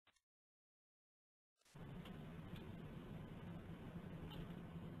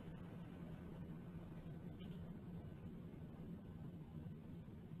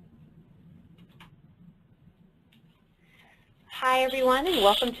Hi everyone and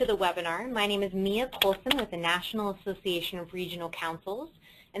welcome to the webinar. My name is Mia Colson with the National Association of Regional Councils,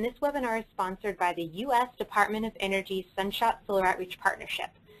 and this webinar is sponsored by the U.S. Department of Energy's Sunshot Solar Outreach Partnership.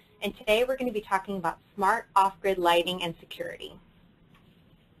 And today we're going to be talking about smart off-grid lighting and security.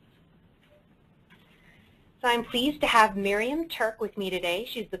 So I'm pleased to have Miriam Turk with me today.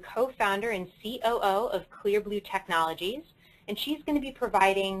 She's the co-founder and COO of Clear Blue Technologies, and she's going to be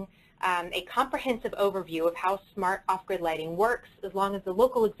providing a comprehensive overview of how smart off-grid lighting works, as long as a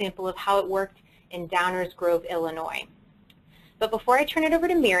local example of how it worked in Downers Grove, Illinois. But before I turn it over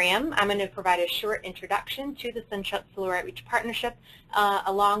to Miriam, I'm going to provide a short introduction to the Sunshot Solar Outreach Partnership,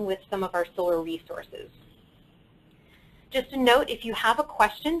 along with some of our solar resources. Just a note, if you have a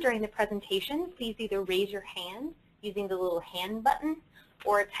question during the presentation, please either raise your hand using the little hand button,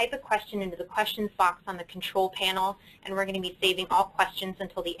 or type a question into the questions box on the control panel, and we're going to be saving all questions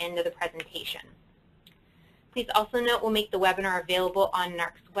until the end of the presentation. Please also note we'll make the webinar available on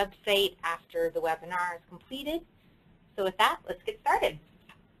NARC's website after the webinar is completed. So with that, let's get started.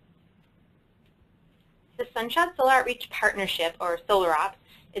 The Sunshot Solar Outreach Partnership, or SolarOps,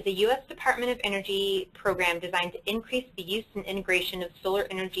 is a U.S. Department of Energy program designed to increase the use and integration of solar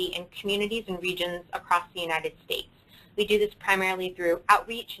energy in communities and regions across the United States. We do this primarily through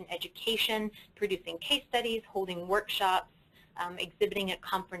outreach and education, producing case studies, holding workshops, exhibiting at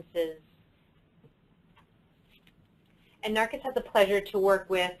conferences. And NARC has had the pleasure to work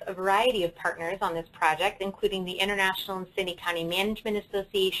with a variety of partners on this project, including the International and City County Management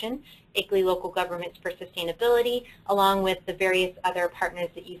Association, ICLEI Local Governments for Sustainability, along with the various other partners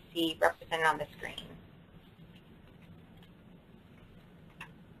that you see represented on the screen.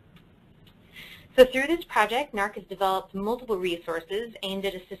 So through this project, NARC has developed multiple resources aimed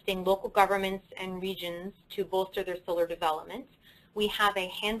at assisting local governments and regions to bolster their solar development. We have a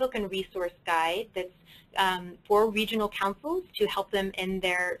handbook and resource guide that's for regional councils to help them in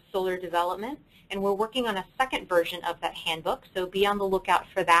their solar development, and we're working on a second version of that handbook, so be on the lookout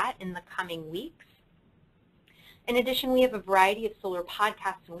for that in the coming weeks. In addition, we have a variety of solar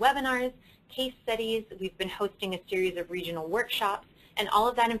podcasts and webinars, case studies. We've been hosting a series of regional workshops, and all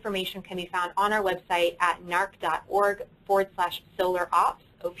of that information can be found on our website at narc.org/solarops,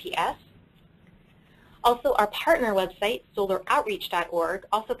 OPS. Also, our partner website, solaroutreach.org,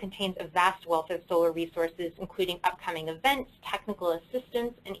 also contains a vast wealth of solar resources, including upcoming events, technical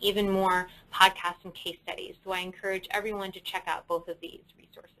assistance, and even more podcasts and case studies. So I encourage everyone to check out both of these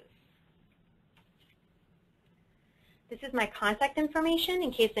resources. This is my contact information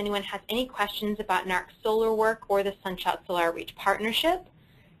in case anyone has any questions about NARC's solar work or the Sunshot Solar Outreach Partnership.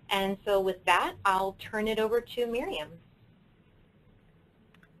 And so with that, I'll turn it over to Miriam.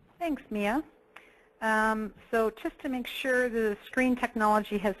 Thanks, Mia. So just to make sure the screen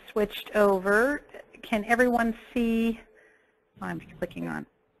technology has switched over, can everyone see? I'm clicking on.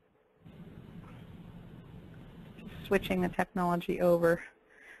 Just switching the technology over.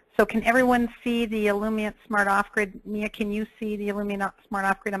 So can everyone see the Illumient Smart Off-Grid? Mia, can you see the Illumient Smart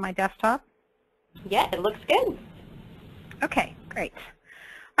Off-Grid on my desktop? Yeah, it looks good. Okay, great.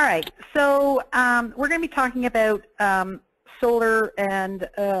 All right, so we're going to be talking about solar and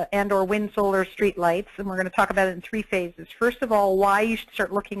or wind solar street lights, and we're going to talk about it in three phases. First of all, why you should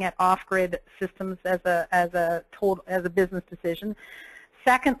start looking at off-grid systems as a business decision.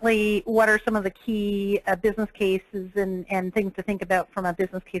 Secondly, what are some of the key business cases and things to think about from a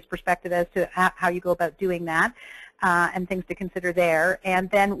business case perspective as to how you go about doing that, and things to consider there. And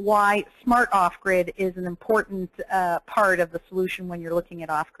then why smart off-grid is an important part of the solution when you're looking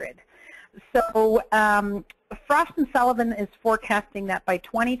at off-grid. So Frost & Sullivan is forecasting that by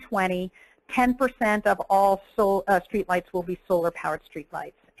 2020, 10% of all streetlights will be solar-powered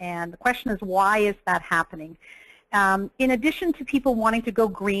streetlights. And the question is, why is that happening? In addition to people wanting to go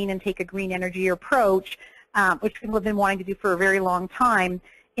green and take a green energy approach, which people have been wanting to do for a very long time,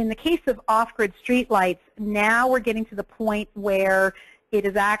 in the case of off-grid streetlights, now we're getting to the point where it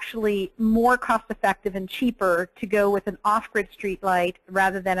is actually more cost-effective and cheaper to go with an off-grid streetlight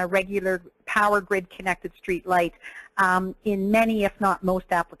rather than a regular power grid-connected streetlight in many, if not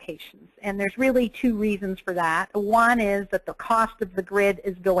most, applications. And there's really two reasons for that. One is that the cost of the grid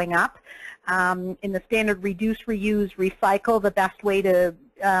is going up. In the standard reduce, reuse, recycle, the best way to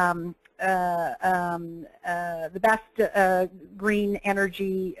the best green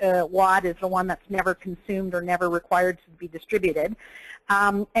energy watt is the one that's never consumed or never required to be distributed.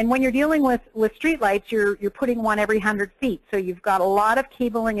 And when you're dealing with streetlights, you're putting one every 100 feet. So you've got a lot of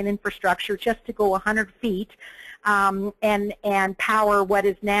cabling and infrastructure just to go 100 feet and power what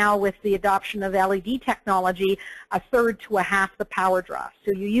is now, with the adoption of LED technology, a third to a half the power draw.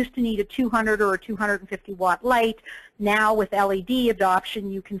 So you used to need a 200 or a 250 watt light. Now with LED adoption,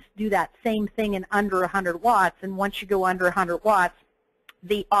 you can do that same thing in under 100 watts. And once you go under 100 watts,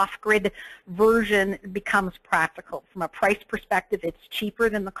 the off-grid version becomes practical. From a price perspective, it's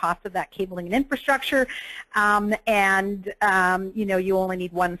cheaper than the cost of that cabling and infrastructure, you know, you only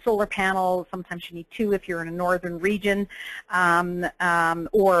need one solar panel. Sometimes you need two if you're in a northern region,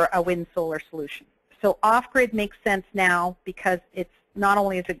 or a wind solar solution. So off-grid makes sense now because it's not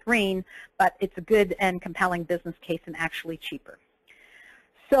only is it green, but it's a good and compelling business case and actually cheaper.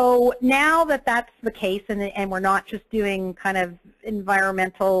 So now that that's the case, and we're not just doing kind of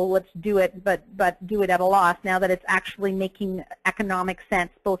environmental, let's do it, but do it at a loss, now that it's actually making economic sense,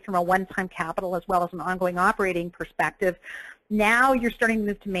 both from a one-time capital as well as an ongoing operating perspective, now you're starting to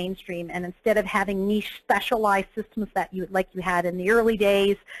move to mainstream, and instead of having niche specialized systems that you had in the early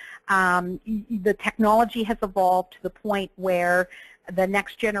days, the technology has evolved to the point where the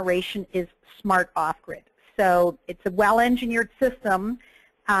next generation is smart off-grid. So it's a well-engineered system,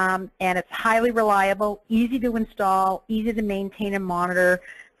 and it's highly reliable, easy to install, easy to maintain and monitor,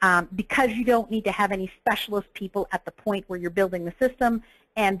 because you don't need to have any specialist people at the point where you're building the system.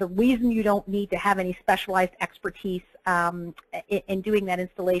 And the reason you don't need to have any specialized expertise in doing that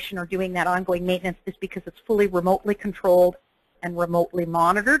installation or doing that ongoing maintenance is because it's fully remotely controlled and remotely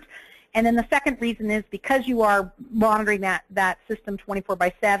monitored. And then the second reason is because you are monitoring that system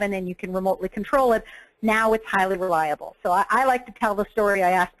 24/7 and you can remotely control it, now it's highly reliable. So I like to tell the story. I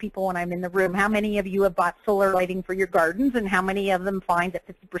ask people when I'm in the room, how many of you have bought solar lighting for your gardens, and how many of them find that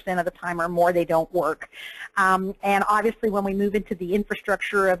 50% of the time or more they don't work? And obviously when we move into the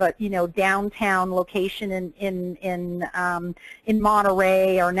infrastructure of a downtown location in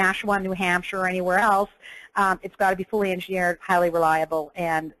Monterey or Nashua, New Hampshire, or anywhere else, it's got to be fully engineered, highly reliable,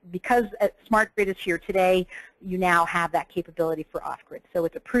 and because Smart Grid is here today, you now have that capability for off-grid. So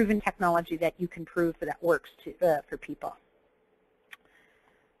it's a proven technology that you can prove that works for people.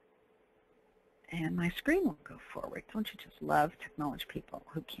 And my screen will go forward. Don't you just love technology people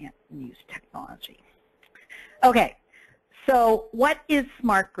who can't use technology? Okay, so what is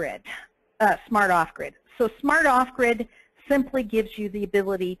Smart Grid? Smart Off-Grid. So Smart Off-Grid simply gives you the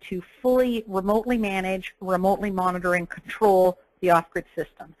ability to fully remotely manage, remotely monitor, and control the off-grid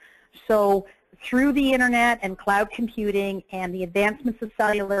system. So through the internet and cloud computing and the advancements of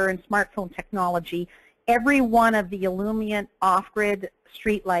cellular and smartphone technology, every one of the Illumient off-grid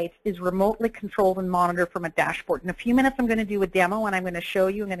streetlights is remotely controlled and monitored from a dashboard. In a few minutes I'm going to do a demo, and I'm going to show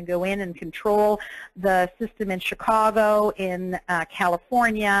you. I'm going to go in and control the system in Chicago, in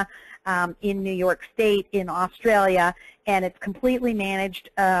California, in New York State, in Australia, and it's completely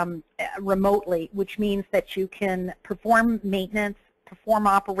managed remotely, which means that you can perform maintenance, perform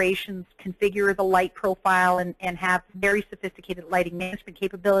operations, configure the light profile, and have very sophisticated lighting management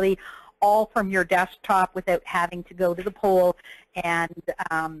capability, all from your desktop without having to go to the pole and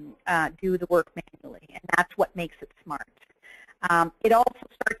do the work manually. And that's what makes it smart. It also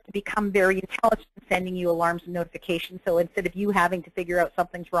starts to become very intelligent, sending you alarms and notifications. So instead of you having to figure out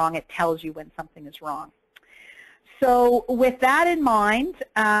something's wrong, it tells you when something is wrong. So with that in mind,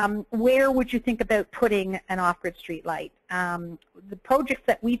 where would you think about putting an off-grid street light? The projects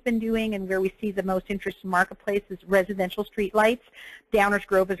that we've been doing and where we see the most interest in the marketplace is residential street lights. Downers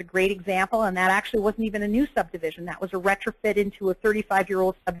Grove is a great example, and that actually wasn't even a new subdivision. That was a retrofit into a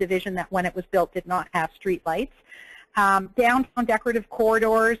 35-year-old subdivision that when it was built did not have street lights. Downtown decorative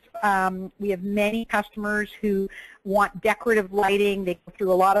corridors, we have many customers who want decorative lighting. They go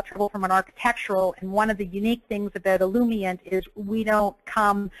through a lot of trouble from an architectural, and one of the unique things about Illumient is we don't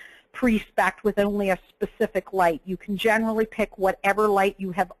come pre-spec'd with only a specific light. You can generally pick whatever light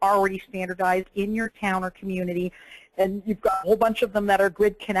you have already standardized in your town or community, and you've got a whole bunch of them that are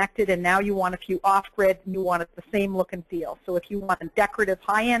grid connected, and now you want a few off-grid, and you want it the same look and feel. So if you want a decorative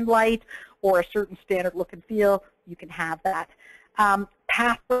high-end light or a certain standard look and feel, you can have that.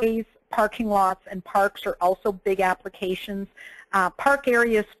 Pathways, parking lots, and parks are also big applications. Park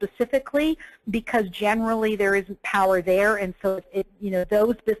areas specifically, because generally there isn't power there, and so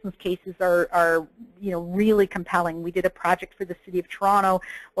those business cases are really compelling. We did a project for the City of Toronto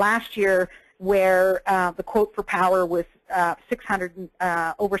last year where the quote for power was over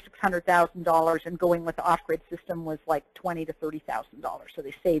 $600,000, and going with the off-grid system was like $20,000 to $30,000. So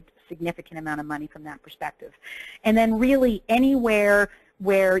they saved a significant amount of money from that perspective. And then really anywhere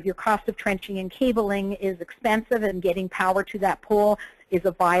where your cost of trenching and cabling is expensive and getting power to that pole is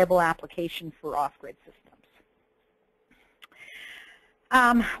a viable application for off-grid systems.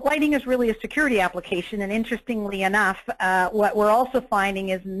 Lighting is really a security application, and interestingly enough, what we're also finding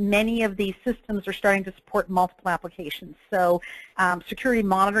is many of these systems are starting to support multiple applications. So security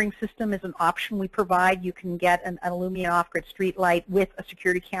monitoring system is an option we provide. You can get an Illumient off-grid street light with a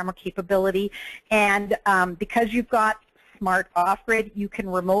security camera capability, and because you've got smart off-grid, you can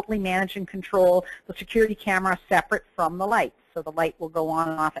remotely manage and control the security camera separate from the light. So the light will go on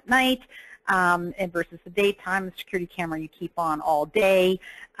and off at night, and versus the daytime, the security camera you keep on all day.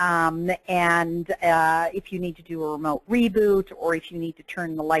 If you need to do a remote reboot, or if you need to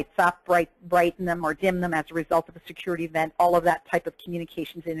turn the lights up, brighten them or dim them as a result of a security event, all of that type of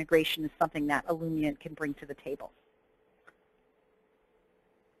communications integration is something that Illumient can bring to the table.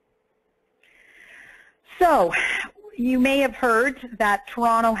 So, you may have heard that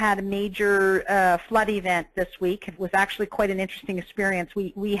Toronto had a major flood event this week. It was actually quite an interesting experience.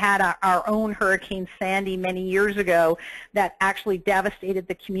 We had our own Hurricane Sandy many years ago that actually devastated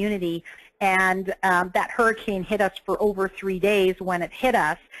the community, and that hurricane hit us for over 3 days when it hit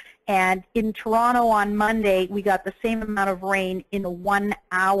us. And in Toronto on Monday, we got the same amount of rain in 1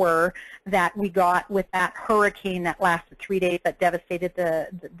 hour that we got with that hurricane that lasted 3 days that devastated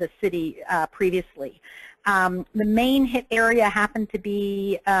the city previously. The main hit area happened to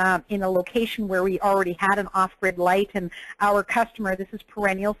be in a location where we already had an off-grid light, and our customer, this is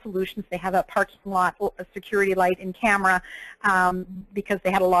Perennial Solutions, they have a parking lot, a security light and camera, because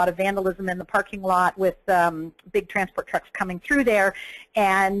they had a lot of vandalism in the parking lot with big transport trucks coming through there,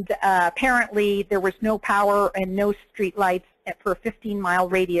 and apparently there was no power and no street lights for a 15-mile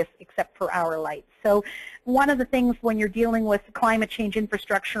radius except for our lights. So one of the things when you're dealing with climate change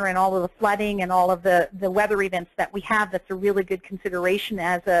infrastructure and all of the flooding and all of the weather events that we have, that's a really good consideration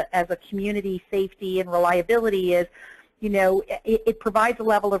as a community safety and reliability is, you know, it provides a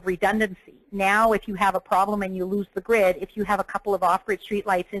level of redundancy. Now if you have a problem and you lose the grid, if you have a couple of off-grid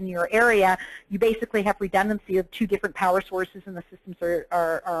streetlights in your area, you basically have redundancy of 2 different power sources and the systems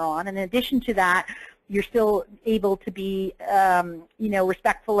are on. And in addition to that, you're still able to be, you know,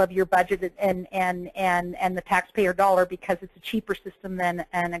 respectful of your budget and the taxpayer dollar, because it's a cheaper system than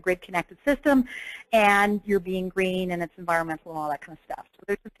a grid-connected system, and you're being green and it's environmental and all that kind of stuff. So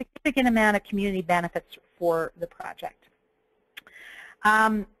there's a significant amount of community benefits for the project.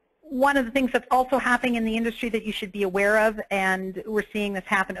 One of the things that's also happening in the industry that you should be aware of, and we're seeing this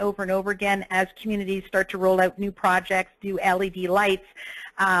happen over and over again as communities start to roll out new projects, do LED lights,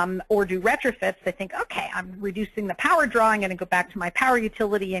 or do retrofits, they think, okay, I'm reducing the power draw, I'm going to go back to my power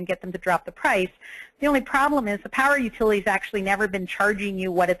utility and get them to drop the price. The only problem is the power utility's actually never been charging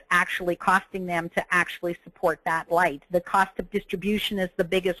you what it's actually costing them to actually support that light. The cost of distribution is the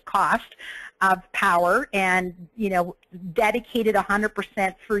biggest cost of power, and, you know, dedicated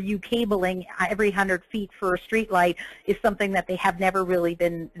 100% for you cabling every 100 feet for a street light is something that they have never really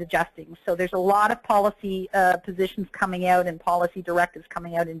been adjusting. So there's a lot of policy positions coming out and policy directives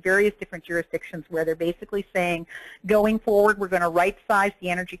coming out in various different jurisdictions where they're basically saying, going forward, we're going to right-size the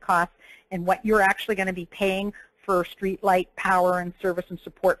energy costs, and what you're actually going to be paying for street light power and service and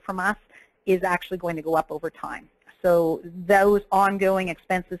support from us is actually going to go up over time. So those ongoing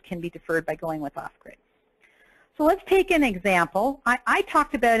expenses can be deferred by going with off-grid. So let's take an example. I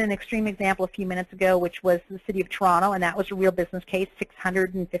talked about an extreme example a few minutes ago, which was the City of Toronto, and that was a real business case,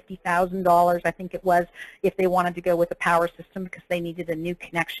 $650,000, I think it was, if they wanted to go with a power system because they needed a new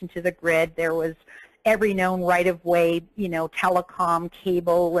connection to the grid. There was every known right-of-way, you know, telecom,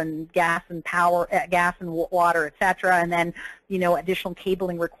 cable, and gas and power, gas and water, et cetera, and then, you know, additional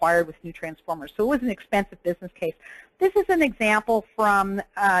cabling required with new transformers. So it was an expensive business case. This is an example from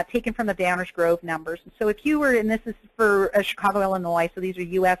taken from the Downers Grove numbers. So if you were, and this is for Chicago, Illinois, so these are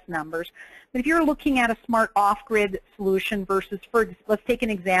U.S. numbers, but if you're looking at a smart off-grid solution versus, let's take an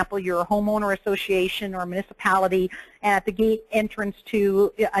example, you're a homeowner association or a municipality, and at the gate entrance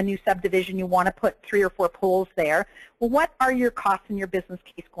to a new subdivision you want to put 3 or 4 poles there. Well, what are your costs in your business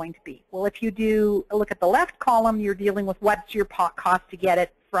case going to be? Well, if you do look at the left column, you're dealing with what's your cost to get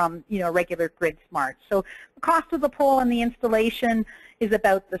it from, you know, regular grid smart. So the cost of the pole and the installation is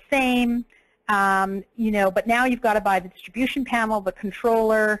about the same, you know, but now you've got to buy the distribution panel, the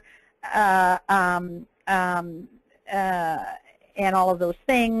controller, and all of those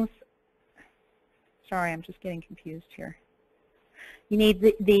things. Sorry, I'm just getting confused here. You need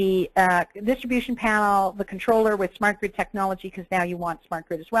the distribution panel, the controller with smart grid technology, because now you want smart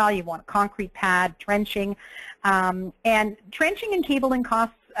grid as well. You want a concrete pad, trenching. And trenching and cabling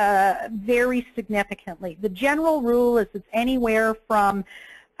costs vary significantly. The general rule is it's anywhere from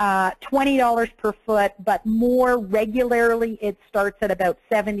 $20 per foot, but more regularly it starts at about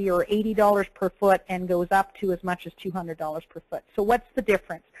 $70 or $80 per foot and goes up to as much as $200 per foot. So what's the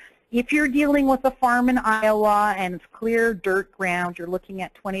difference? If you're dealing with a farm in Iowa and it's clear dirt ground, you're looking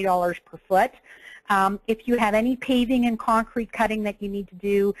at $20 per foot. If you have any paving and concrete cutting that you need to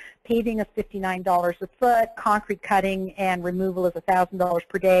do, paving is $59 a foot, concrete cutting and removal is $1,000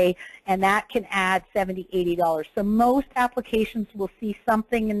 per day, and that can add $70, $80. So most applications will see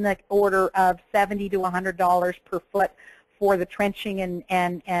something in the order of $70 to $100 per foot for the trenching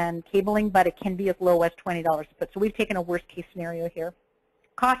and cabling, but it can be as low as $20 a foot. So we've taken a worst case scenario here.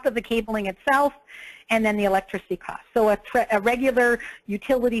 Cost of the cabling itself, and then the electricity cost. So a regular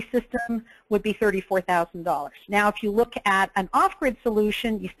utility system would be $34,000. Now, if you look at an off-grid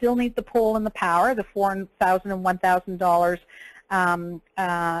solution, you still need the pole and the power, the $4,000 and $1,000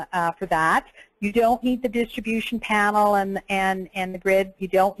 for that. You don't need the distribution panel and the grid. You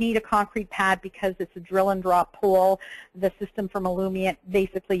don't need a concrete pad because it's a drill and drop pole. The system from Illumient,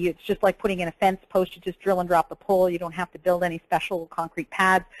 basically it's just like putting in a fence post. You just drill and drop the pole. You don't have to build any special concrete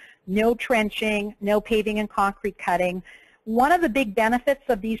pads. No trenching, no paving and concrete cutting. One of the big benefits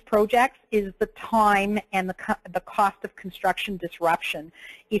of these projects is the time and the cost of construction disruption.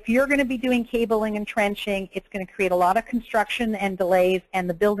 If you're going to be doing cabling and trenching, it's going to create a lot of construction and delays, and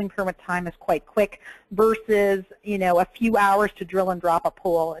the building permit time is quite quick versus, you know, a few hours to drill and drop a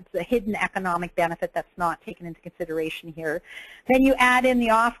pole. It's a hidden economic benefit that's not taken into consideration here. Then you add in the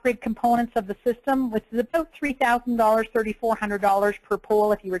off-grid components of the system, which is about $3,000, $3,400 per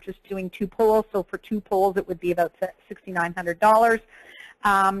pole if you were just doing 2 poles. So for 2 poles, it would be about $6,900.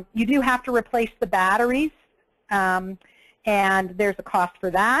 You do have to replace the batteries, and there's a cost for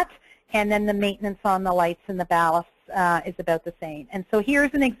that. And then the maintenance on the lights and the ballasts is about the same. And so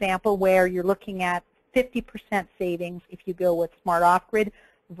here's an example where you're looking at 50% savings if you go with Smart Off-Grid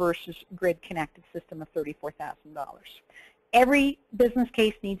versus grid-connected system of $34,000. Every business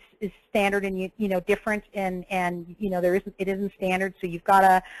case is standard and different, and you know it isn't standard, so you've got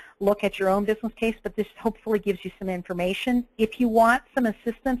to look at your own business case, but this hopefully gives you some information. If you want some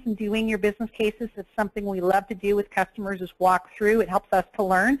assistance in doing your business cases, it's something we love to do with customers, is walk through. It helps us to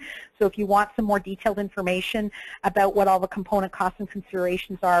learn. So if you want some more detailed information about what all the component costs and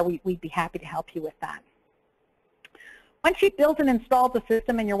considerations are, we'd be happy to help you with that. Once you've built and installed the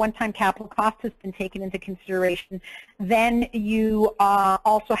system and your one-time capital cost has been taken into consideration, then you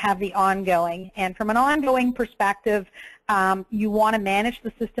also have the ongoing. And from an ongoing perspective, you want to manage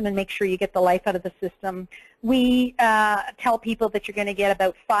the system and make sure you get the life out of the system. We tell people that you're going to get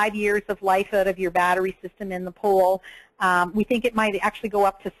about 5 years of life out of your battery system in the pole. We think it might actually go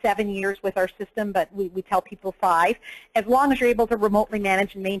up to 7 years with our system, but we tell people 5, as long as you're able to remotely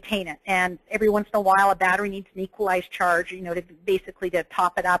manage and maintain it. And every once in a while, a battery needs an equalized charge, to basically to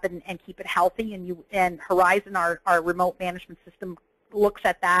top it up and keep it healthy. And Horizon, our remote management system, looks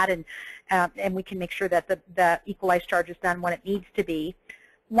at that, and we can make sure that the equalized charge is done when it needs to be.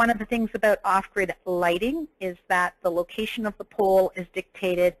 One of the things about off-grid lighting is that the location of the pole is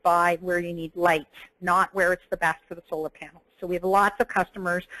dictated by where you need light, not where it's the best for the solar panels. So we have lots of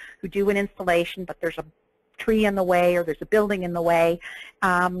customers who do an installation, but there's a tree in the way or there's a building in the way,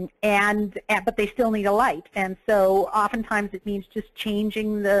 but they still need a light. And so oftentimes it means just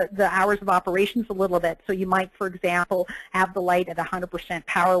changing the hours of operations a little bit. So you might, for example, have the light at 100%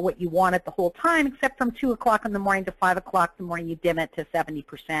 power, what you want it the whole time, except from 2 o'clock in the morning to 5 o'clock in the morning you dim it to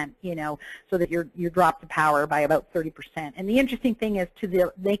 70%, so that you drop the power by about 30%. And the interesting thing is, to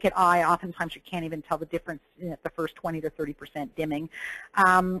the naked eye, oftentimes you can't even tell the difference in the first 20 to 30% dimming.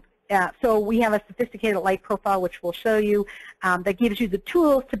 So we have a sophisticated light profile, which we'll show you, that gives you the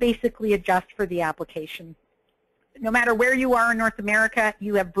tools to basically adjust for the application. No matter where you are in North America,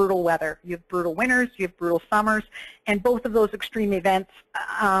 you have brutal weather. You have brutal winters, you have brutal summers, and both of those extreme events,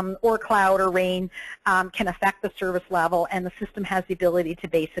 or cloud or rain, can affect the service level, and the system has the ability to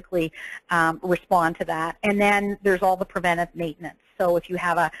basically respond to that. And then there's all the preventive maintenance. So if you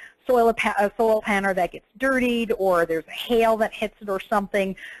have a soil panel that gets dirtied, or there's a hail that hits it or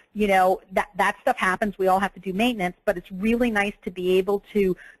something, that stuff happens. We all have to do maintenance, but it's really nice to be able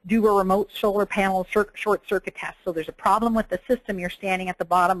to do a remote solar panel short circuit test. So there's a problem with the system, you're standing at the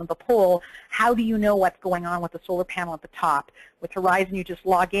bottom of the pole. How do you know what's going on with the solar panel at the top? With Horizon, you just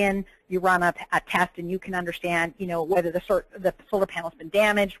log in, you run a test, and you can understand, whether the solar panel's been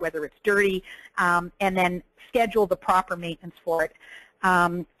damaged, whether it's dirty, and then schedule the proper maintenance for it.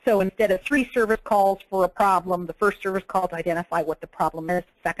 So instead of 3 service calls for a problem, the first service call to identify what the problem is,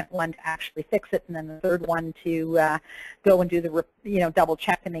 the second one to actually fix it, and then the third one to go and do the double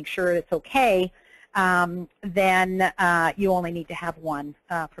check to make sure it's okay, then you only need to have 1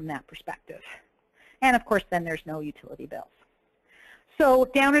 from that perspective. And of course, then there's no utility bills. So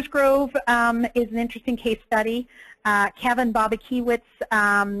Downers Grove is an interesting case study. Kevin Bobakiewicz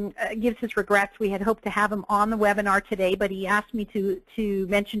gives his regrets. We had hoped to have him on the webinar today, but he asked me to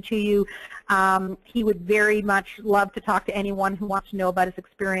mention to you he would very much love to talk to anyone who wants to know about his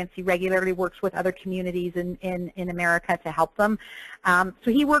experience. He regularly works with other communities in America to help them.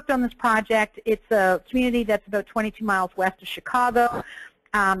 So he worked on this project. It's a community that's about 22 miles west of Chicago.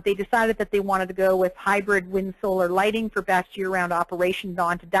 They decided that they wanted to go with hybrid wind solar lighting for best year-round operation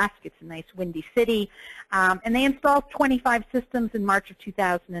dawn to dusk. It's a nice windy city. And they installed 25 systems in March of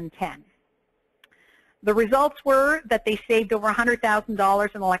 2010. The results were that they saved over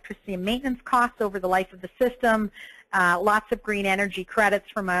 $100,000 in electricity and maintenance costs over the life of the system, lots of green energy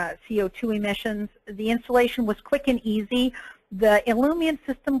credits from CO2 emissions. The installation was quick and easy. The Illumient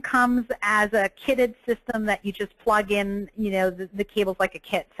system comes as a kitted system that you just plug in, the cables like a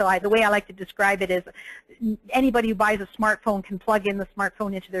kit. So the way I like to describe it is anybody who buys a smartphone can plug in the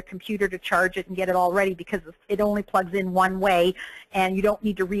smartphone into their computer to charge it and get it all ready because it only plugs in one way and you don't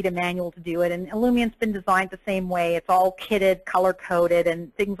need to read a manual to do it. And Illumient's been designed the same way. It's all kitted, color-coded,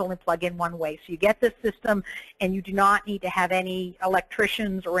 and things only plug in one way. So you get this system and you do not need to have any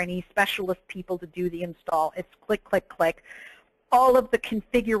electricians or any specialist people to do the install. It's click, click, click. All of the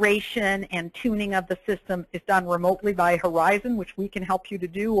configuration and tuning of the system is done remotely by Horizon, which we can help you to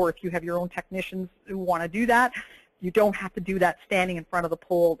do, or if you have your own technicians who want to do that, you don't have to do that standing in front of the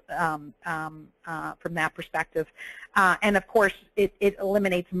pole from that perspective. And of course, it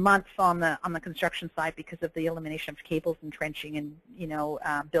eliminates months on the construction side because of the elimination of cables and trenching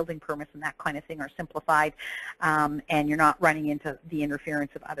and building permits and that kind of thing are simplified, and you're not running into the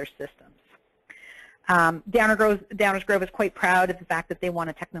interference of other systems. Downers Grove is quite proud of the fact that they won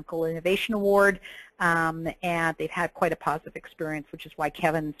a Technical Innovation Award, and they've had quite a positive experience, which is why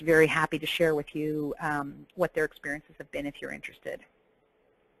Kevin's very happy to share with you what their experiences have been if you're interested.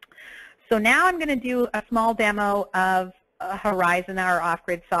 So now I'm going to do a small demo of Horizon, our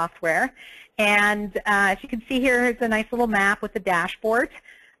off-grid software. And as you can see here, it's a nice little map with the dashboard.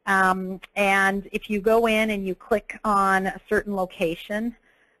 And if you go in and you click on a certain location,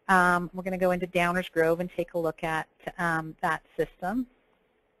 we're going to go into Downers Grove and take a look at that system.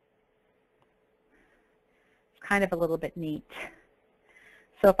 It's kind of a little bit neat.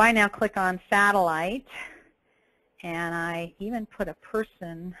 So if I now click on satellite, and I even put a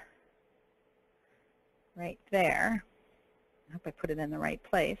person right there, I hope I put it in the right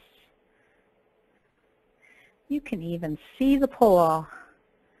place, you can even see the pole.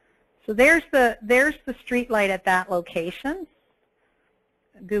 So there's the street light at that location.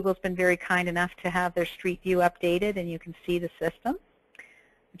 Google's been very kind enough to have their street view updated, and you can see the system,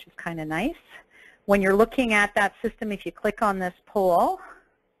 which is kind of nice. When you're looking at that system, if you click on this pole,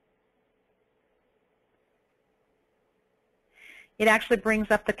 it actually brings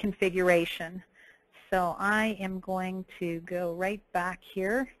up the configuration. So I am going to go right back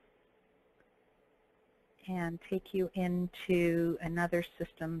here and take you into another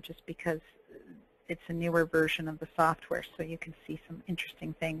system just because it's a newer version of the software, so you can see some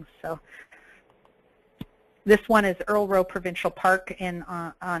interesting things. So this one is Earl Rowe Provincial Park in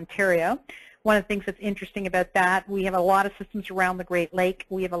Ontario. One of the things that's interesting about that, we have a lot of systems around the Great Lake.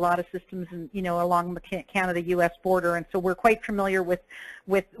 We have a lot of systems along the Canada-U.S. border, and so we're quite familiar with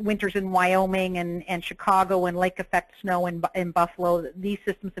winters in Wyoming and Chicago and lake effect snow in Buffalo. These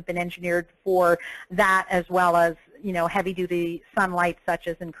systems have been engineered for that, as well as heavy-duty sunlight, such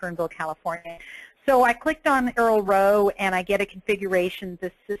as in Kernville, California. So I clicked on Earl Rowe, and I get a configuration.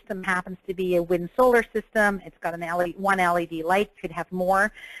 This system happens to be a wind solar system. It's got one LED light. Could have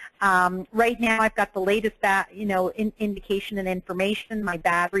more. Right now, I've got the latest indication and information. My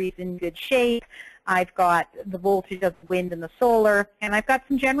battery's in good shape. I've got the voltage of the wind and the solar, and I've got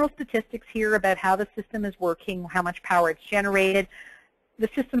some general statistics here about how the system is working, how much power it's generated. The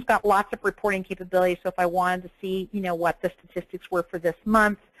system's got lots of reporting capabilities, so if I wanted to see, what the statistics were for this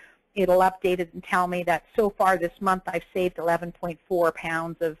month, it'll update it and tell me that so far this month I've saved 11.4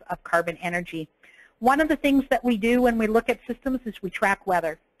 pounds of carbon energy. One of the things that we do when we look at systems is we track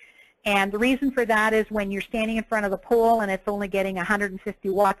weather. And the reason for that is when you're standing in front of the pole and it's only getting 150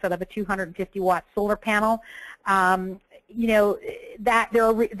 watts out of a 250 watt solar panel, that there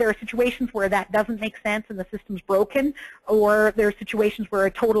are situations where that doesn't make sense and the system's broken, or there are situations where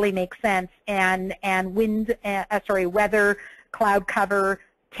it totally makes sense and weather cloud cover,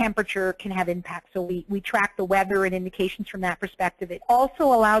 temperature can have impact. So we track the weather and indications from that perspective. It also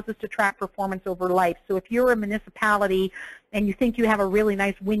allows us to track performance over life. So if you're a municipality and you think you have a really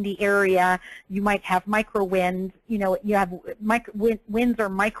nice windy area, you might have micro winds. You know, you have winds or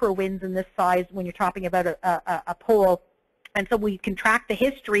micro winds in this size when you're talking about a pole. And so we can track the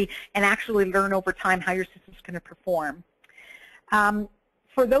history and actually learn over time how your system's going to perform.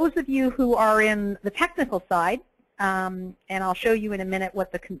 For those of you who are in the technical side, and I'll show you in a minute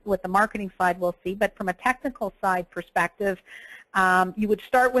what the marketing side will see, but from a technical side perspective, you would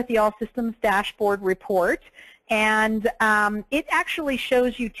start with the All Systems Dashboard report, and it actually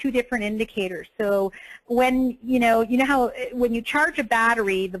shows you two different indicators. So when, you know how when you charge a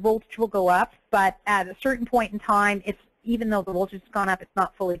battery, the voltage will go up, but at a certain point in time, even though the voltage has gone up, it's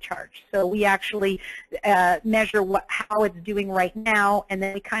not fully charged. So we actually measure how it's doing right now, and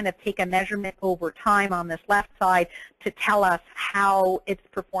then we kind of take a measurement over time on this left side to tell us how it's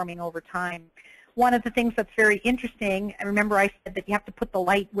performing over time. One of the things that's very interesting, and remember I said that you have to put the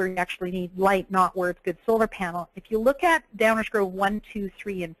light where you actually need light, not where it's good solar panel. If you look at Downers Grove 1, 2,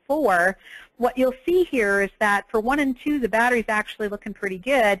 3, and 4, what you'll see here is that for 1 and 2, the battery's actually looking pretty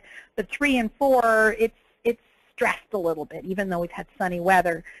good, but 3 and 4, it's stressed a little bit, even though we've had sunny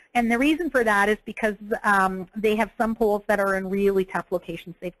weather. And the reason for that is because they have some poles that are in really tough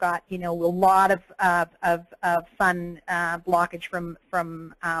locations. They've got, you know, a lot of sun blockage from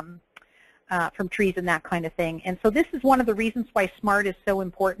trees and that kind of thing. And so this is one of the reasons why SMART is so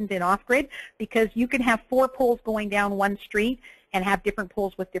important in off-grid, because you can have 4 poles going down one street and have different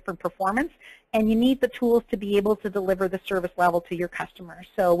poles with different performance, and you need the tools to be able to deliver the service level to your customers.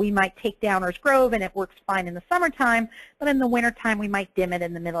 So we might take Downers Grove and it works fine in the summertime, but in the wintertime we might dim it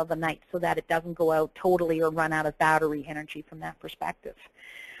in the middle of the night so that it doesn't go out totally or run out of battery energy from that perspective.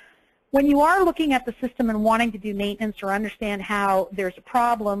 When you are looking at the system and wanting to do maintenance or understand how there's a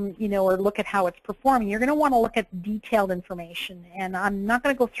problem, you know, or look at how it's performing, you're going to want to look at detailed information. And I'm not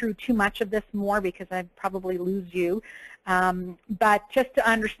going to go through too much of this more because I'd probably lose you. But just to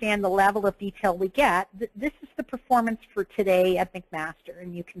understand the level of detail we get, this is the performance for today at McMaster.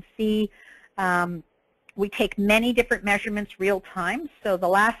 And you can see we take many different measurements real time. So the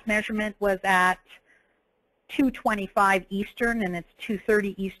last measurement was at 2:25 Eastern, and it's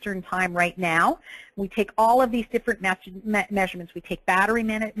 2:30 Eastern time right now. We take all of these different measurements. We take battery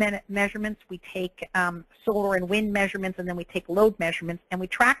measurements, we take solar and wind measurements, and then we take load measurements, and we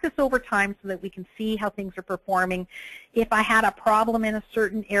track this over time so that we can see how things are performing. If I had a problem in a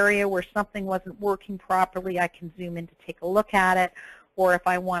certain area where something wasn't working properly, I can zoom in to take a look at it, or if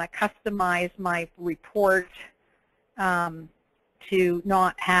I want to customize my report to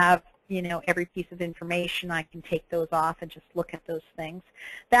not have, you know, every piece of information, I can take those off and just look at those things.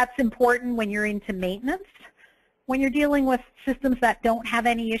 That's important when you're into maintenance. When you're dealing with systems that don't have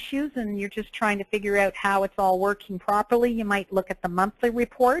any issues and you're just trying to figure out how it's all working properly, you might look at the monthly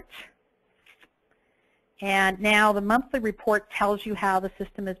report. And now the monthly report tells you how the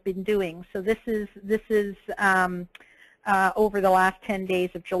system has been doing. So this is over the last 10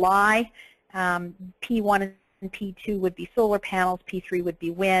 days of July. P1 and P2 would be solar panels, P3 would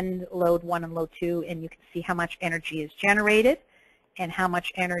be wind, load 1 and load 2, and you can see how much energy is generated and how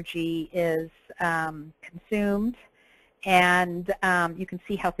much energy is consumed, and you can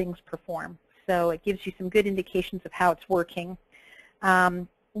see how things perform. So it gives you some good indications of how it's working.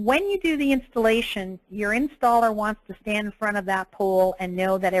 When you do the installation, your installer wants to stand in front of that pole and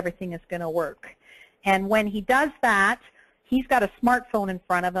know that everything is going to work. And when he does that, he's got a smartphone in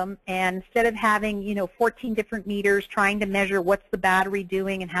front of him, and instead of having, you know, 14 different meters trying to measure what's the battery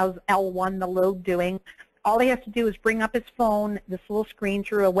doing and how's L1, the load, doing, all he has to do is bring up his phone, this little screen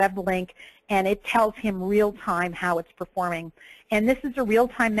through a web link, and it tells him real time how it's performing. And this is a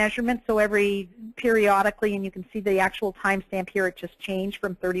real-time measurement, so every periodically, and you can see the actual timestamp here, it just changed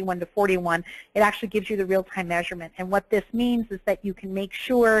from 31 to 41. It actually gives you the real-time measurement. And what this means is that you can make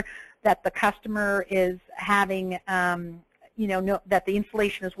sure that the customer is having you know that the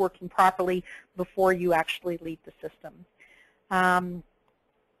installation is working properly before you actually leave the system. On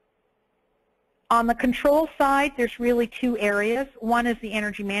the control side, there's really two areas. One is the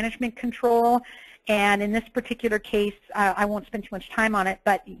energy management control, and in this particular case, I won't spend too much time on it,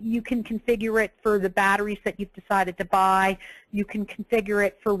 but you can configure it for the batteries that you've decided to buy. You can configure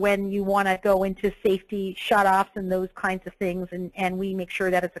it for when you want to go into safety shutoffs and those kinds of things, and we make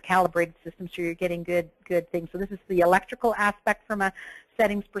sure that it's a calibrated system so you're getting good things. So this is the electrical aspect from a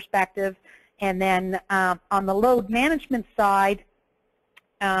settings perspective. And then on the load management side,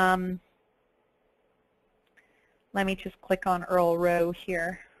 let me just click on Earl Rowe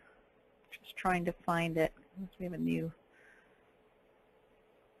here. Just trying to find it. We have a new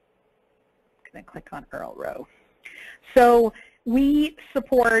going to click on Earl Rowe. So we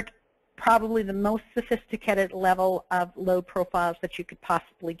support probably the most sophisticated level of load profiles that you could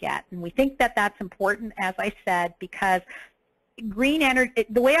possibly get. And we think that that's important, as I said, because green energy,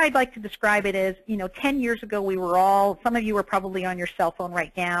 the way I'd like to describe it is, 10 years ago we were all, some of you are probably on your cell phone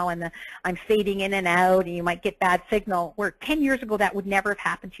right now, and I'm fading in and out, and you might get bad signal, where 10 years ago that would never have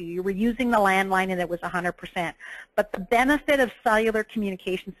happened to you. You were using the landline and it was 100%. But the benefit of cellular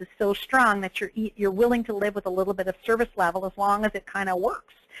communications is so strong that you're willing to live with a little bit of service level as long as it kind of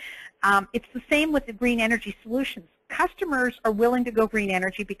works. It's the same with the green energy solutions. Customers are willing to go green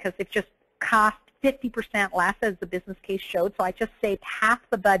energy because it just costs 50% less, as the business case showed. So I just saved half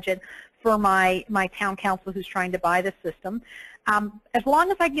the budget for my town council who's trying to buy this system, as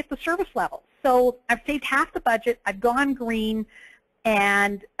long as I get the service level. So I've saved half the budget. I've gone green,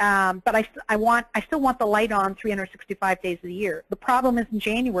 and but I still want the light on 365 days of the year. The problem is in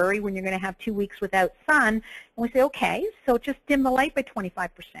January when you're going to have 2 weeks without sun, and we say, okay, so just dim the light by 25%.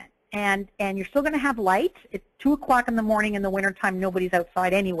 And you're still going to have light. It's 2 o'clock in the morning in the wintertime. Nobody's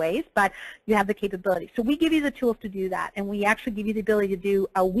outside anyways, but you have the capability. So we give you the tools to do that, and we actually give you the ability to do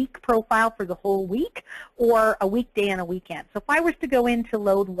a week profile for the whole week or a weekday and a weekend. So if I was to go into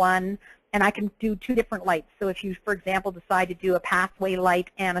load 1, and I can do 2 different lights. So if you, for example, decide to do a pathway light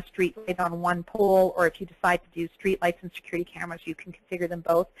and a street light on one pole, or if you decide to do street lights and security cameras, you can configure them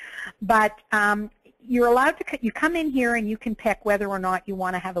both. But you're allowed to, you come in here and you can pick whether or not you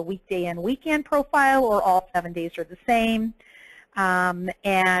want to have a weekday and weekend profile, or all 7 days are the same. You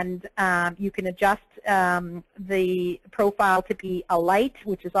can adjust the profile to be a light,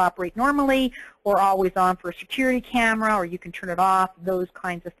 which is operate normally, or always on for a security camera, or you can turn it off. Those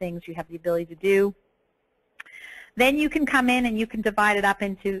kinds of things you have the ability to do. Then you can come in and you can divide it up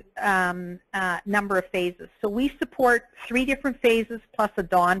into number of phases. So we support 3 different phases plus a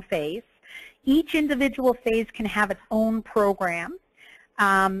dawn phase. Each individual phase can have its own program.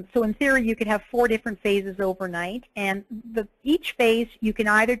 So in theory, you could have 4 different phases overnight, and each phase you can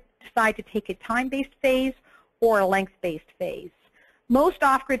either decide to take a time-based phase or a length-based phase. Most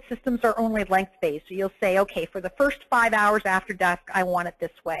off-grid systems are only length-based, so you'll say, okay, for the first 5 hours after dusk, I want it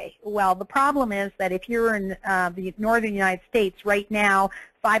this way. Well, the problem is that if you're in the northern United States, right now,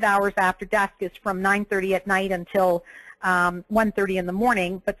 5 hours after dusk is from 9:30 at night until 1:30 in the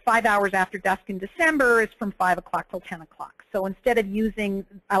morning, but 5 hours after dusk in December is from 5 o'clock till 10 o'clock. So instead of using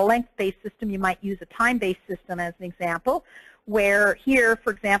a length-based system, you might use a time-based system as an example, where here,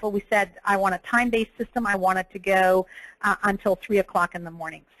 for example, we said, I want a time-based system. I want it to go until 3 o'clock in the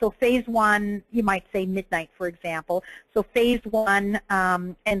morning. So phase 1, you might say midnight, for example. So phase 1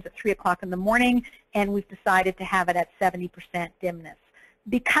 ends at 3 o'clock in the morning, and we've decided to have it at 70% dimness.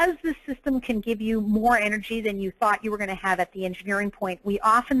 Because this system can give you more energy than you thought you were going to have at the engineering point, we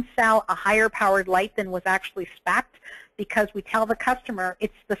often sell a higher powered light than was actually spec'd, because we tell the customer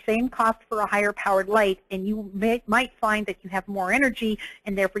it's the same cost for a higher powered light, and you might find that you have more energy,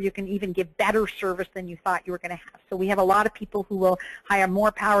 and therefore you can even give better service than you thought you were going to have. So we have a lot of people who will hire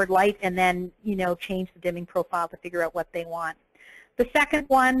more powered light and then change the dimming profile to figure out what they want. The second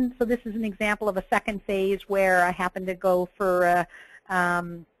one, so this is an example of a second phase where I happen to go for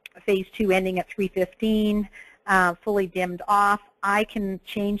phase 2 ending at 3:15, fully dimmed off. I can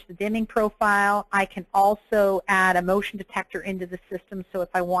change the dimming profile. I can also add a motion detector into the system. So if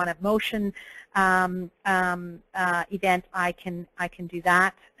I want a motion event, I can do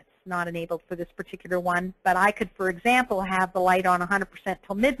that. It's not enabled for this particular one, but I could, for example, have the light on 100%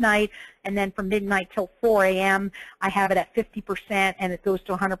 till midnight, and then from midnight till 4 a.m. I have it at 50%, and it goes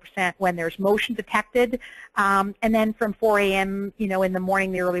to 100% when there's motion detected. And then from 4 a.m., in the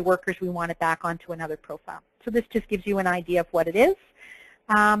morning, the early workers, we want it back onto another profile. So this just gives you an idea of what it is.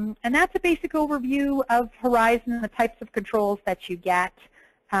 And that's a basic overview of Horizon and the types of controls that you get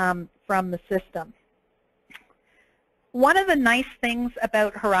from the system. One of the nice things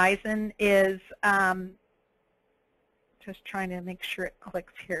about Horizon is, just trying to make sure it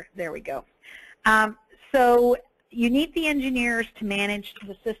clicks here. There we go. So you need the engineers to manage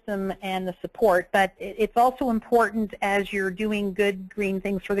the system and the support, but it's also important as you're doing good green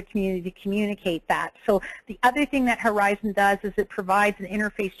things for the community to communicate that. So the other thing that Horizon does is it provides an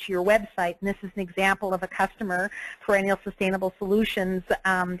interface to your website, and this is an example of a customer, Perennial Sustainable Solutions.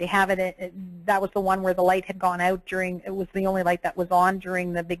 They have it, that was the one where the light had gone out during, it was the only light that was on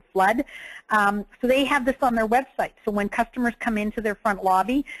during the big flood. So they have this on their website. So when customers come into their front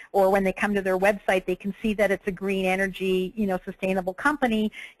lobby, or when they come to their website, they can see that it's a green clean energy, sustainable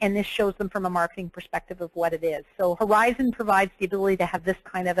company, and this shows them from a marketing perspective of what it is. So Horizon provides the ability to have this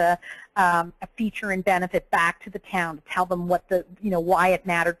kind of a feature and benefit back to the town, to tell them what why it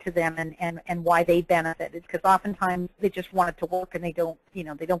mattered to them and why they benefited, because oftentimes they just want it to work and they don't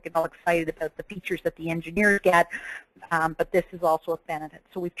get all excited about the features that the engineers get, but this is also a benefit.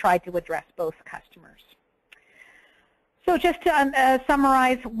 So we've tried to address both customers. So just to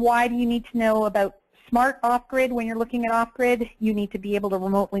summarize, why do you need to know about smart off-grid? When you're looking at off-grid, you need to be able to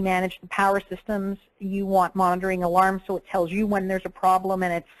remotely manage the power systems. You want monitoring alarms, so it tells you when there's a problem,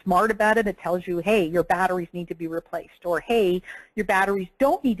 and it's smart about it. It tells you, hey, your batteries need to be replaced, or hey, your batteries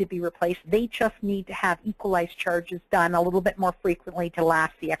don't need to be replaced. They just need to have equalized charges done a little bit more frequently to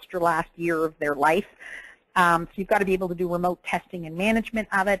last the extra last year of their life. So you've got to be able to do remote testing and management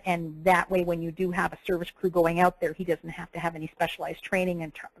of it, and that way when you do have a service crew going out there, he doesn't have to have any specialized training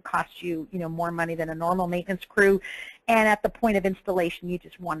and cost you, more money than a normal maintenance crew. And at the point of installation, you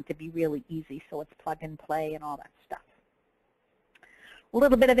just want it to be really easy, so it's plug and play and all that stuff. A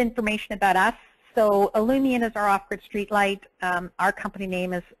little bit of information about us. So Illumient is our off-grid streetlight. Our company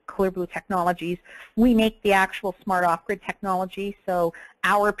name is Clear Blue Technologies. We make the actual smart off-grid technology, so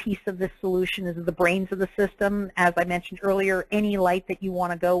our piece of this solution is the brains of the system. As I mentioned earlier, any light that you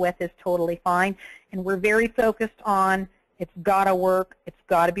want to go with is totally fine, and we're very focused on it's got to work, it's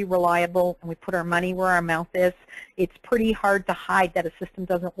got to be reliable, and we put our money where our mouth is. It's pretty hard to hide that a system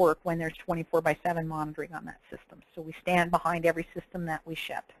doesn't work when there's 24/7 monitoring on that system, so we stand behind every system that we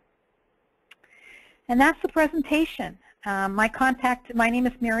ship. And that's the presentation. My name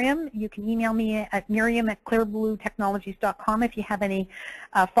is Miriam. You can email me at miriam@clearbluetechnologies.com if you have any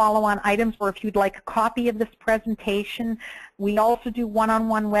follow-on items, or if you'd like a copy of this presentation. We also do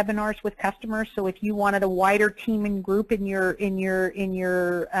one-on-one webinars with customers, so if you wanted a wider team and group in your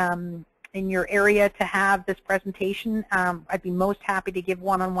area to have this presentation, I'd be most happy to give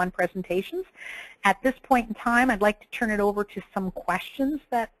one-on-one presentations. At this point in time, I'd like to turn it over to some questions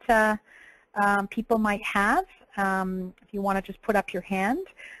that people might have. If you want to just put up your hand.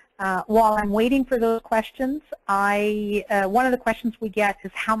 While I'm waiting for those questions, one of the questions we get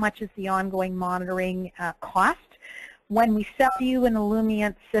is how much is the ongoing monitoring cost? When we sell you an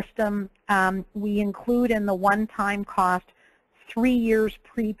Illumient system, we include in the one-time cost 3 years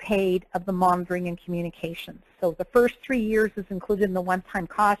prepaid of the monitoring and communications. So the first 3 years is included in the one-time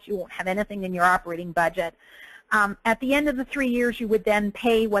cost. You won't have anything in your operating budget. At the end of the 3 years, you would then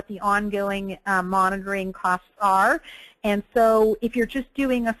pay what the ongoing monitoring costs are. And so if you're just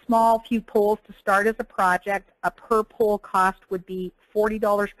doing a small few polls to start as a project, a per poll cost would be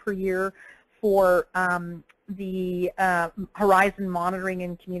 $40 per year for the Horizon monitoring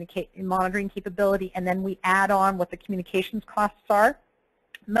and monitoring capability, and then we add on what the communications costs are.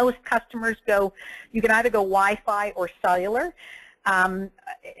 Most customers you can either go Wi-Fi or cellular.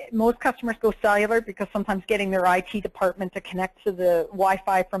 Most customers go cellular because sometimes getting their IT department to connect to the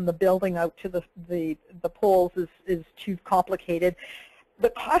Wi-Fi from the building out to the poles is too complicated.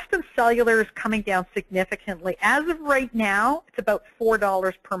 The cost of cellular is coming down significantly. As of right now, it's about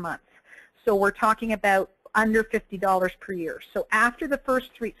 $4 per month. So we're talking about under $50 per year. So after the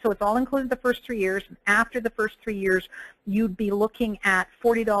first so it's all included the first 3 years. And after the first 3 years, you'd be looking at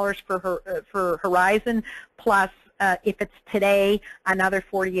 $40 for Horizon, plus if it's today, another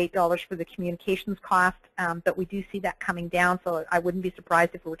 $48 for the communications cost, but we do see that coming down, so I wouldn't be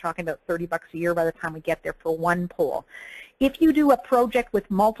surprised if we were talking about $30 a year by the time we get there for one pole. If you do a project with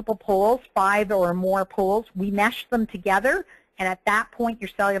multiple poles, 5 or more poles, we mesh them together, and at that point your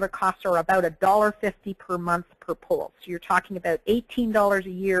cellular costs are about $1.50 per month per pole. So you're talking about $18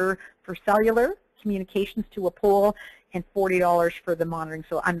 a year for cellular communications to a pole and $40 for the monitoring,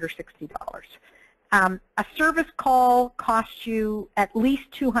 so under $60. A service call costs you at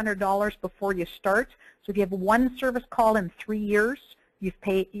least $200 before you start. So if you have one service call in 3 years, you've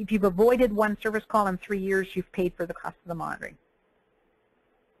paid. If you've avoided one service call in 3 years, you've paid for the cost of the monitoring.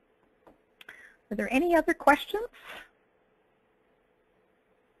 Are there any other questions?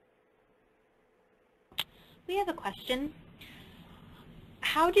 We have a question.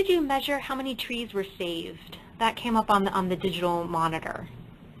 How did you measure how many trees were saved? That came up on the digital monitor.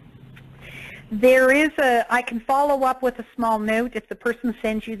 There is I can follow up with a small note if the person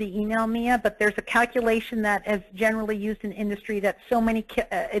sends you the email, Mia, but there's a calculation that is generally used in industry that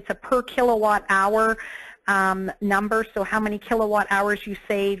it's a per kilowatt hour number, so how many kilowatt hours you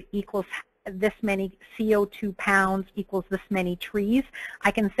save equals this many CO2 pounds equals this many trees.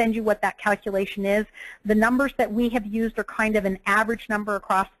 I can send you what that calculation is. The numbers that we have used are kind of an average number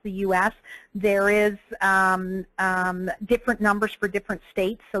across the U.S. There is different numbers for different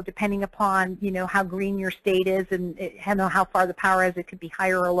states, so depending upon, you know, how green your state is and how far the power is, it could be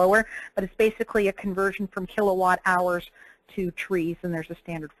higher or lower, but it's basically a conversion from kilowatt hours to trees, and there's a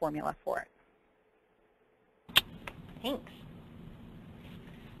standard formula for it. Thanks.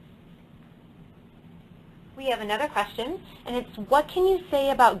 We have another question, and it's, what can you say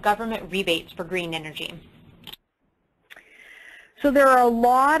about government rebates for green energy? So there are a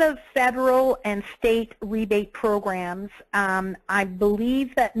lot of federal and state rebate programs. I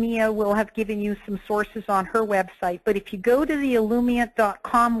believe that Mia will have given you some sources on her website, but if you go to the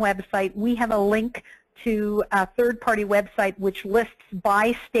illumient.com website, we have a link to a third-party website which lists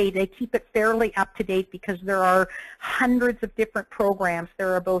by state. They keep it fairly up to date because there are hundreds of different programs.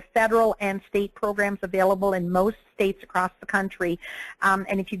 There are both federal and state programs available in most states across the country.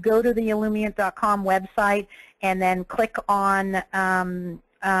 And if you go to the illumient.com website and then click on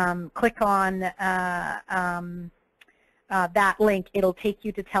that link, it'll take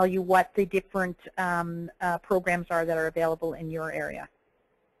you to tell you what the different programs are that are available in your area.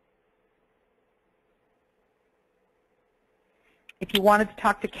 If you wanted to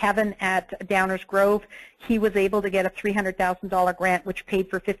talk to Kevin at Downers Grove, he was able to get a $300,000 grant, which paid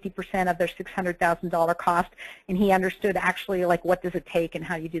for 50% of their $600,000 cost, and he understood actually like what does it take and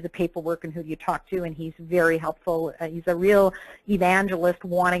how you do the paperwork and who do you talk to, and he's very helpful. He's a real evangelist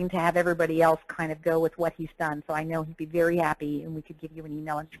wanting to have everybody else kind of go with what he's done, so I know he'd be very happy, and we could give you an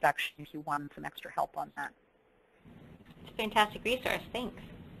email introduction if you wanted some extra help on that. It's a fantastic resource. Thanks.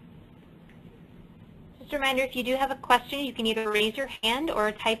 Just a reminder, if you do have a question, you can either raise your hand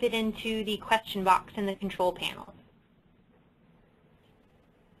or type it into the question box in the control panel.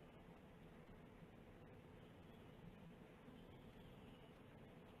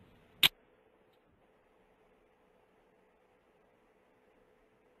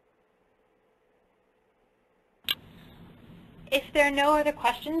 If there are no other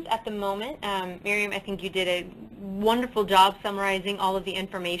questions at the moment, Miriam, I think you did a wonderful job summarizing all of the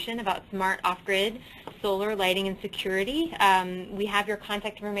information about smart off-grid solar lighting and security. We have your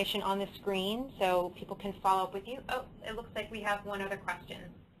contact information on the screen so people can follow up with you. Oh, it looks like we have one other question.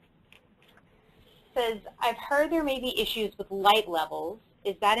 It says, I've heard there may be issues with light levels.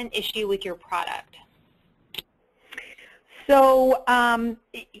 Is that an issue with your product? So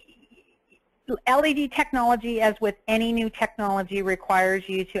LED technology, as with any new technology, requires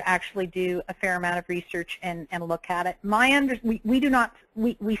you to actually do a fair amount of research and look at it.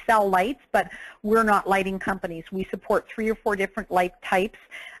 We sell lights, but we're not lighting companies. We support 3 or 4 different light types.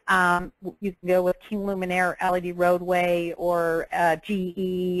 You can go with King Luminaire, LED Roadway, or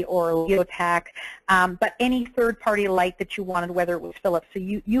GE, or Leotech, but any third-party light that you wanted, whether it was Philips. So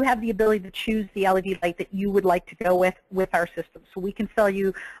you have the ability to choose the LED light that you would like to go with our system. So we can sell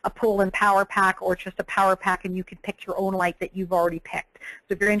you a pull-in power pack or just a power pack, and you can pick your own light that you've already picked.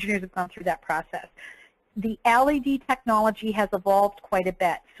 So if your engineers have gone through that process. The LED technology has evolved quite a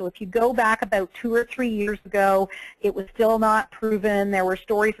bit. So if you go back about 2 or 3 years ago, it was still not proven. There were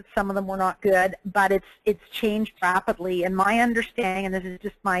stories that some of them were not good, but it's changed rapidly. And my understanding, and this is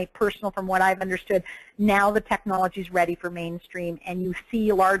just my personal from what I've understood, now the technology is ready for mainstream, and you see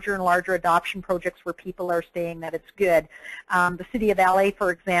larger and larger adoption projects where people are saying that it's good. The city of LA,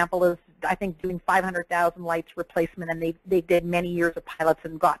 for example, is I think doing 500,000 lights replacement, and they did many years of pilots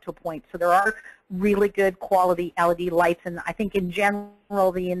and got to a point. So there are really good quality LED lights, and I think in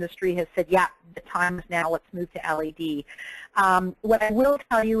general the industry has said, yeah, the time is now, let's move to LED. What I will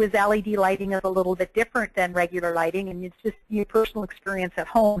tell you is LED lighting is a little bit different than regular lighting, and it's just your personal experience at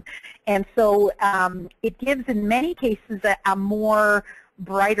home. And so it gives, in many cases, a more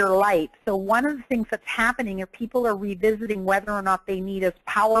brighter light. So one of the things that's happening is people are revisiting whether or not they need as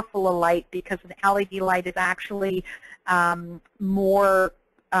powerful a light, because an LED light is actually more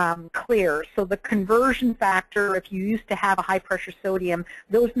clear. So the conversion factor, if you used to have a high pressure sodium,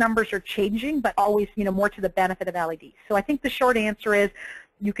 those numbers are changing, but always, more to the benefit of LED. So I think the short answer is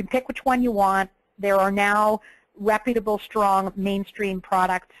you can pick which one you want. There are now reputable, strong, mainstream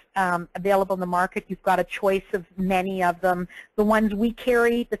products available in the market. You've got a choice of many of them. The ones we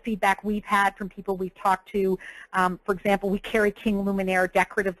carry, the feedback we've had from people we've talked to, for example, we carry King Luminaire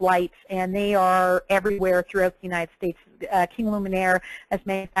decorative lights, and they are everywhere throughout the United States. King Luminaire has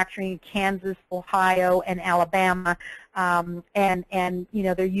manufacturing in Kansas, Ohio, and Alabama, and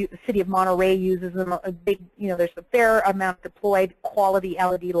the city of Monterey uses them. A big, there's a fair amount deployed quality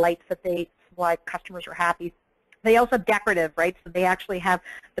LED lights that they supply. Customers are happy. They also have decorative, right? So they actually have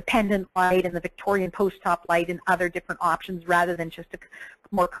the pendant light and the Victorian post-top light and other different options rather than just a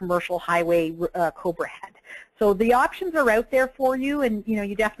more commercial highway Cobra head. So the options are out there for you, and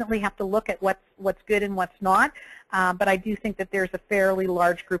you definitely have to look at what's good and what's not. But I do think that there's a fairly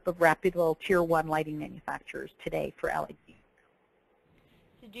large group of reputable Tier 1 lighting manufacturers today for LED.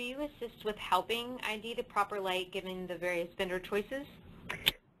 So do you assist with helping ID the proper light given the various vendor choices?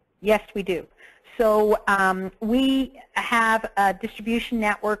 Yes, we do. So we have a distribution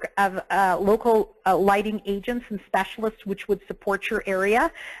network of local lighting agents and specialists which would support your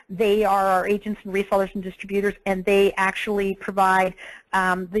area. They are our agents and resellers and distributors, and they actually provide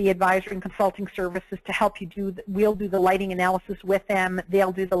the advisory and consulting services to help you do. We'll do the lighting analysis with them.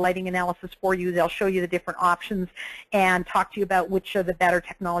 They'll do the lighting analysis for you. They'll show you the different options and talk to you about which are the better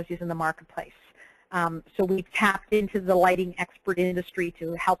technologies in the marketplace. So we've tapped into the lighting expert industry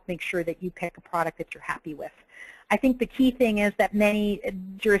to help make sure that you pick a product that you're happy with. I think the key thing is that many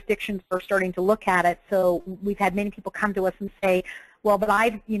jurisdictions are starting to look at it. So we've had many people come to us and say, well, but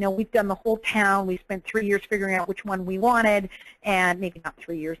we've done the whole town. We spent 3 years figuring out which one we wanted, and maybe not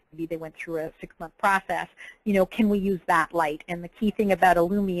 3 years. Maybe they went through a 6-month process. Can we use that light? And the key thing about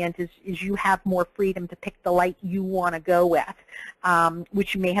Illumient is you have more freedom to pick the light you want to go with,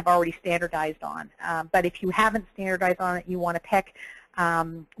 which you may have already standardized on. But if you haven't standardized on it, you want to pick.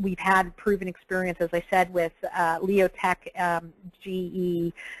 We've had proven experience, as I said, with Leotech,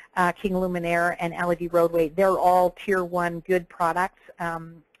 GE, King Luminaire, and LED Roadway. They're all Tier 1 good products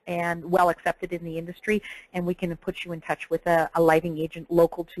and well accepted in the industry, and we can put you in touch with a lighting agent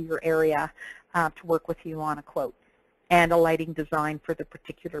local to your area to work with you on a quote and a lighting design for the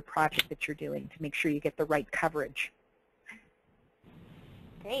particular project that you're doing to make sure you get the right coverage.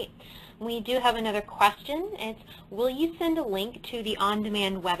 Great. We do have another question. It's, will you send a link to the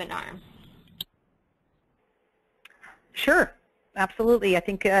on-demand webinar? Sure. Absolutely. I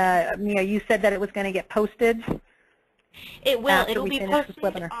think, Mia, you said that it was going to get posted. It will. It'll be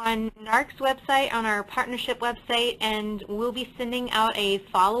posted on NARC's website, on our partnership website, and we'll be sending out a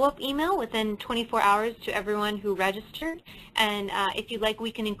follow-up email within 24 hours to everyone who registered. And if you'd like,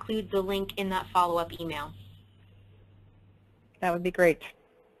 we can include the link in that follow-up email. That would be great.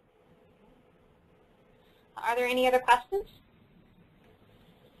 Are there any other questions?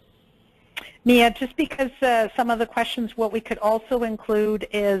 Mia, just because some of the questions, what we could also include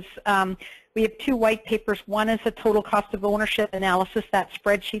is we have 2 white papers. One is a total cost of ownership analysis, that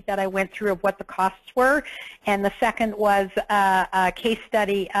spreadsheet that I went through of what the costs were, and the second was a case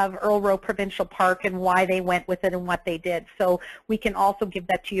study of Earl Rowe Provincial Park and why they went with it and what they did. So we can also give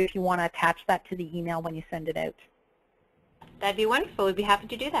that to you if you want to attach that to the email when you send it out. That'd be wonderful. We'd be happy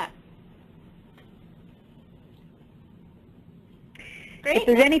to do that. Great. If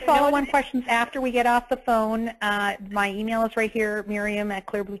there's any follow-on questions after we get off the phone, my email is right here,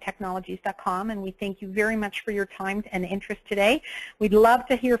 Miriam@clearbluetechnologies.com, and we thank you very much for your time and interest today. We'd love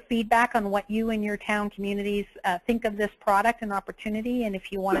to hear feedback on what you and your town communities think of this product and opportunity, and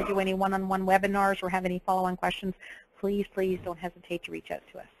if you want to do any one-on-one webinars or have any follow-on questions, please don't hesitate to reach out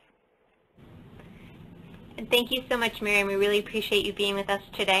to us. And thank you so much, Miriam. We really appreciate you being with us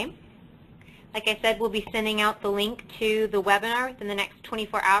today. Like I said, we'll be sending out the link to the webinar within the next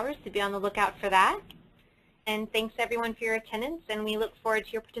 24 hours, so be on the lookout for that. And thanks everyone for your attendance, and we look forward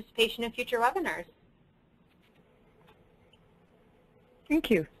to your participation in future webinars.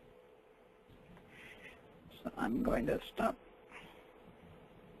 Thank you. So I'm going to stop.